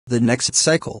The Next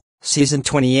Cycle, Season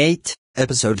 28,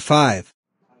 Episode 5.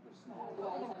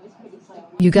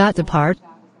 You got the part?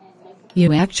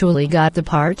 You actually got the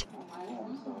part?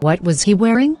 What was he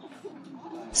wearing?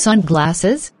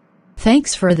 Sunglasses?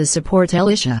 Thanks for the support,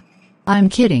 Elisha. I'm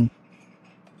kidding.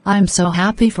 I'm so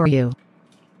happy for you.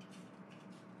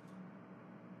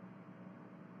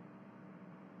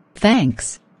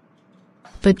 Thanks.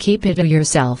 But keep it to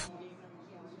yourself.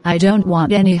 I don't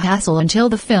want any hassle until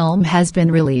the film has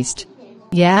been released.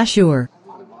 Yeah, sure.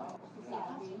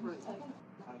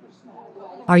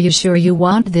 Are you sure you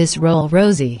want this role,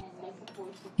 Rosie?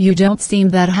 You don't seem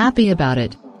that happy about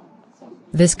it.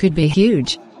 This could be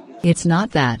huge. It's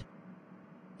not that.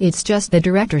 It's just the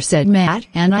director said Matt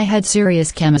and I had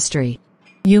serious chemistry.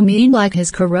 You mean like his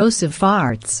corrosive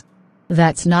farts?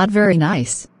 That's not very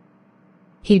nice.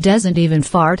 He doesn't even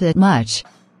fart that much.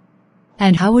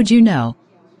 And how would you know?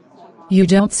 You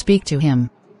don't speak to him.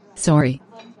 Sorry.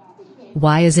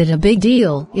 Why is it a big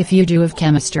deal if you do have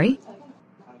chemistry?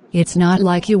 It's not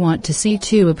like you want to see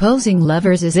two opposing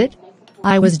lovers, is it?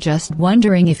 I was just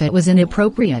wondering if it was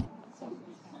inappropriate.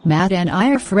 Matt and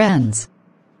I are friends.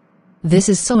 This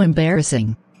is so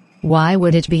embarrassing. Why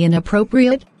would it be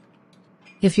inappropriate?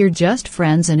 If you're just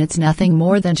friends and it's nothing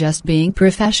more than just being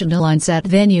professional on set,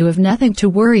 then you have nothing to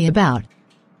worry about.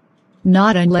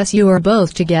 Not unless you are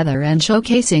both together and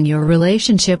showcasing your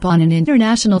relationship on an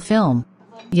international film.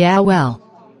 Yeah, well.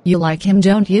 You like him,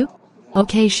 don't you?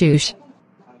 Okay, shush.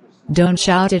 Don't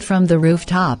shout it from the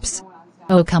rooftops.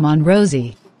 Oh, come on,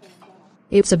 Rosie.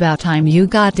 It's about time you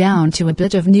got down to a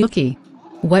bit of gnocchi.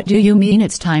 What do you mean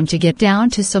it's time to get down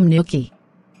to some gnocchi?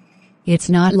 It's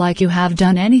not like you have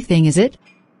done anything, is it?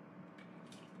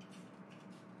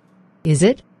 Is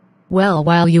it? Well,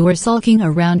 while you were sulking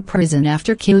around prison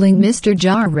after killing Mr.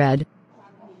 Jarred,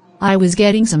 I was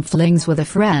getting some flings with a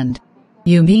friend.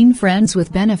 You mean friends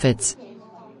with benefits?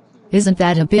 Isn't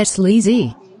that a bit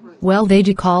sleazy? Well, they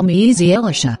do call me Easy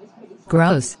Elisha.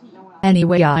 Gross.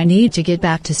 Anyway, I need to get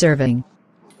back to serving.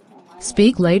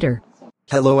 Speak later.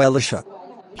 Hello, Elisha.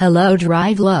 Hello,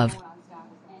 Drive Love.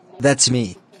 That's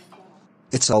me.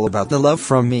 It's all about the love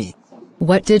from me.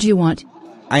 What did you want?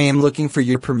 I am looking for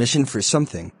your permission for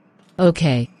something.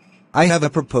 Okay. I have a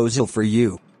proposal for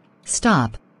you.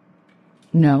 Stop.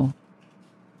 No.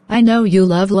 I know you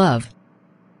love love.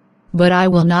 But I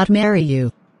will not marry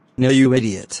you. No, you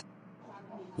idiot.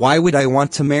 Why would I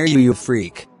want to marry you, you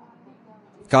freak?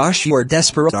 Gosh, you are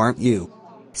desperate, aren't you?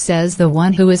 Says the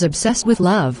one who is obsessed with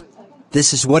love.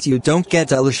 This is what you don't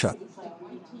get, Elisha.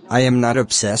 I am not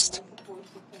obsessed.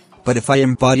 But if I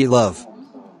embody love,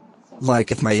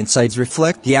 like if my insides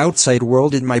reflect the outside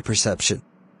world in my perception,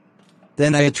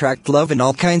 then I attract love and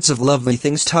all kinds of lovely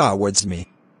things towards me.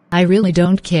 I really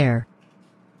don't care.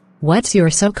 What's your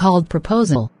so-called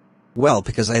proposal? Well,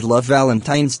 because I love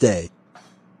Valentine's Day.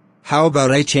 How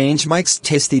about I change Mike's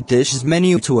Tasty Dishes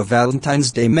menu to a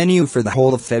Valentine's Day menu for the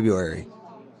whole of February?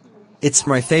 It's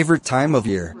my favorite time of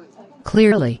year.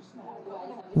 Clearly.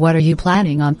 What are you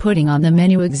planning on putting on the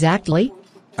menu exactly?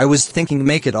 I was thinking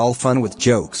make it all fun with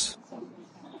jokes.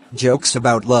 Jokes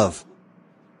about love.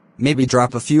 Maybe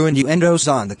drop a few innuendos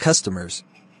on the customers.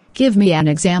 Give me an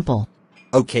example.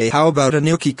 Okay, how about a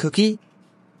gnocchi cookie?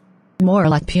 More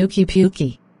like pukey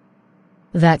pukey.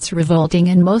 That's revolting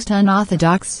and most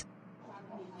unorthodox.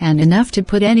 And enough to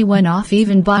put anyone off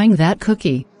even buying that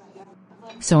cookie.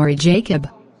 Sorry, Jacob.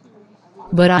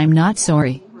 But I'm not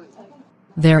sorry.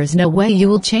 There is no way you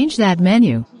will change that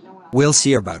menu. We'll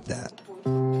see about that.